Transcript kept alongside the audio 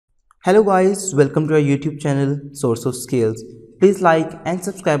Hello guys, welcome to our YouTube channel Source of Skills. Please like and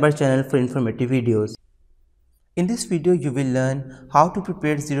subscribe our channel for informative videos. In this video you will learn how to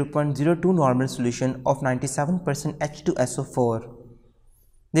prepare 0.02 normal solution of 97% H2SO4.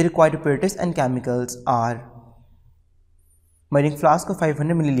 The required apparatus and chemicals are measuring flask of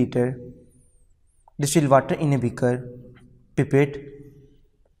 500 ml, distilled water in a beaker, pipette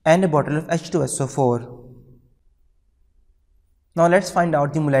and a bottle of H2SO4. Now let's find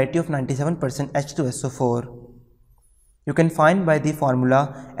out the molarity of 97% H2SO4. You can find by the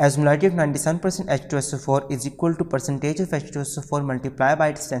formula as molarity of 97% H2SO4 is equal to percentage of H2SO4 multiplied by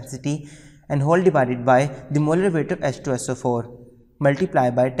its density and whole divided by the molar weight of H2SO4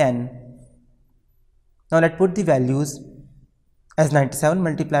 multiplied by 10. Now let's put the values as 97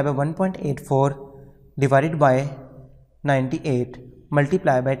 multiplied by 1.84 divided by 98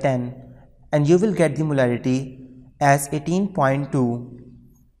 multiplied by 10, and you will get the molarity as 18.2,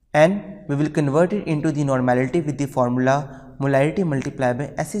 and we will convert it into the normality with the formula molarity multiplied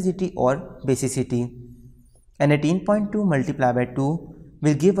by acidity or basicity, and 18.2 multiplied by 2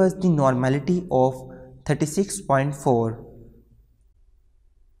 will give us the normality of 36.4.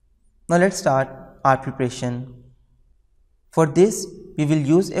 Now let's start our preparation. For this we will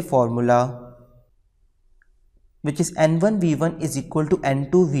use a formula which is N1V1 is equal to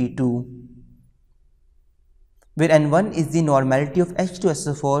N2V2, where N1 is the normality of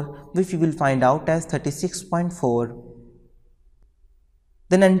H2SO4, which we will find out as 36.4.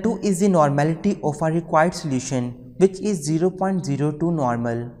 Then N2 is the normality of our required solution, which is 0.02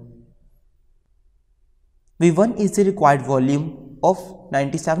 normal. V1 is the required volume of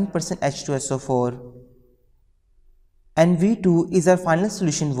 97% H2SO4. And V2 is our final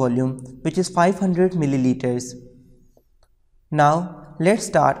solution volume, which is 500 milliliters. Now let's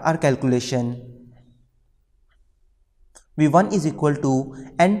start our calculation. V1 is equal to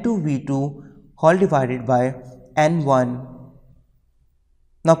N2V2 whole divided by N1.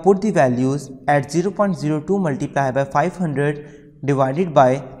 Now put the values at 0.02 multiplied by 500 divided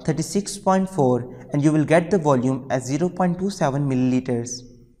by 36.4, and you will get the volume as 0.27 milliliters.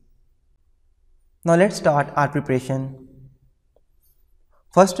 Now let's start our preparation.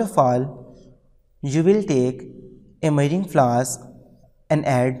 First of all, you will take a measuring flask and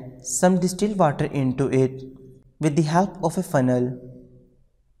add some distilled water into it with the help of a funnel.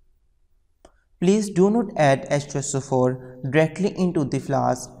 Please do not add H2SO4 directly into the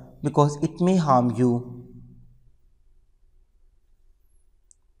flask because it may harm you.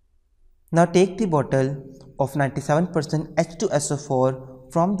 Now take the bottle of 97%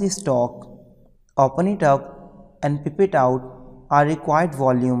 H2SO4 from the stock, open it up and pipette out our required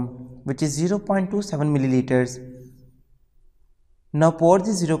volume, which is 0.27 milliliters. Now pour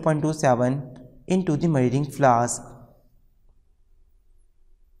the 0.27 into the measuring flask.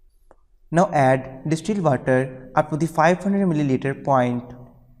 Now add distilled water up to the 500 milliliter point.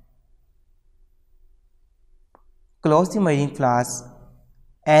 Close the measuring flask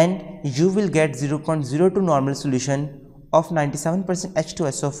and you will get 0.02 normal solution of 97%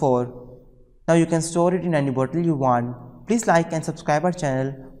 H2SO4. Now you can store it in any bottle you want. Please like and subscribe our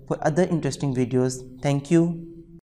channel for other interesting videos. Thank you.